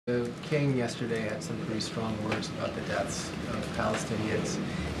The king yesterday had some pretty strong words about the deaths of Palestinians.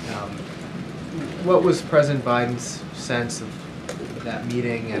 What was President Biden's sense of that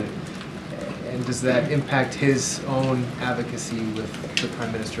meeting, and does that impact his own advocacy with the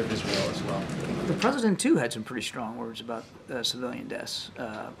Prime Minister of Israel as well? The president, too, had some pretty strong words about civilian deaths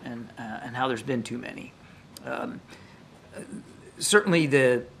and how there's been too many. Certainly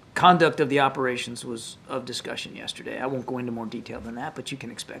the conduct of the operations was of discussion yesterday. I won't go into more detail than that, but you can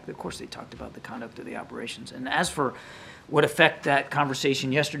expect, of course, they talked about the conduct of the operations. And as for what effect that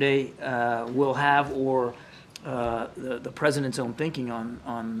conversation yesterday will have, or the president's own thinking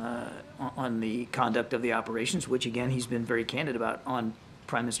on the conduct of the operations, which, again, he's been very candid about on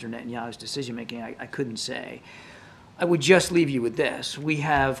Prime Minister Netanyahu's decision-making, I couldn't say. I would just leave you with this. We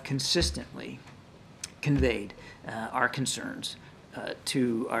have consistently conveyed our concerns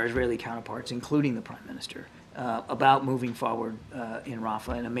to our Israeli counterparts, including the Prime Minister, about moving forward in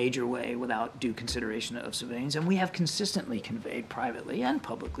Rafah in a major way without due consideration of civilians. And we have consistently conveyed privately and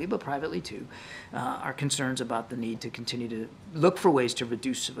publicly, but privately too, our concerns about the need to continue to look for ways to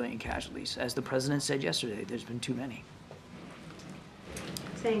reduce civilian casualties. As the President said yesterday, there's been too many.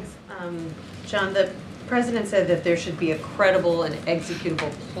 Thanks. John, the President said that there should be a credible and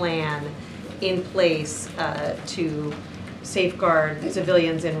executable plan in place to safeguard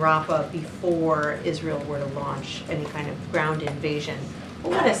civilians in Rafah before Israel were to launch any kind of ground invasion.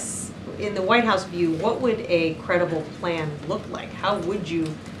 In the White House view, what would a credible plan look like? How would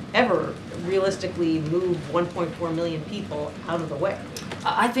you ever realistically move 1.4 million people out of the way?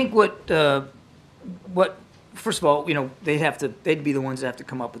 I think first of all, they'd be the ones that have to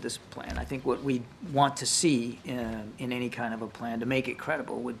come up with this plan. I think what we want to see in any kind of a plan to make it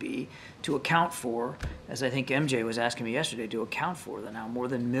credible would be to account for, as I think MJ was asking me yesterday, to account for the now more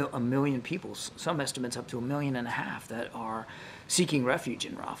than a million people, some estimates up to 1.5 million, that are seeking refuge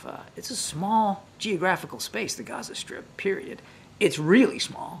in Rafah. It's a small geographical space, the Gaza Strip, period. It's really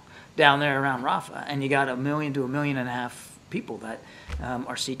small down there around Rafah, and you got 1 million to 1.5 million people that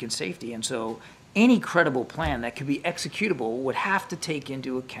are seeking safety. And so any credible plan that could be executable would have to take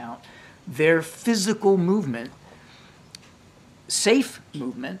into account their physical movement, safe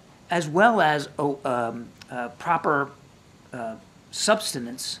movement, as well as proper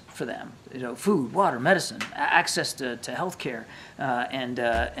sustenance for them. Food, water, medicine, access to health care, and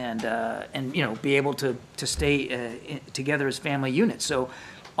be able to stay together as family units. So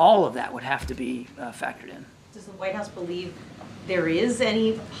all of that would have to be factored in. Does the White House believe there is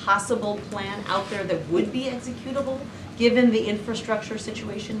any possible plan out there that would be executable given the infrastructure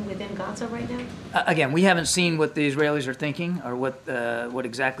situation within Gaza right now? Again, we haven't seen what the Israelis are thinking or what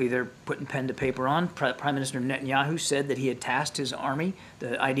exactly they're putting pen to paper on. Prime Minister Netanyahu said that he had tasked his army,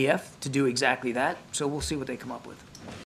 the IDF, to do exactly that. So we'll see what they come up with.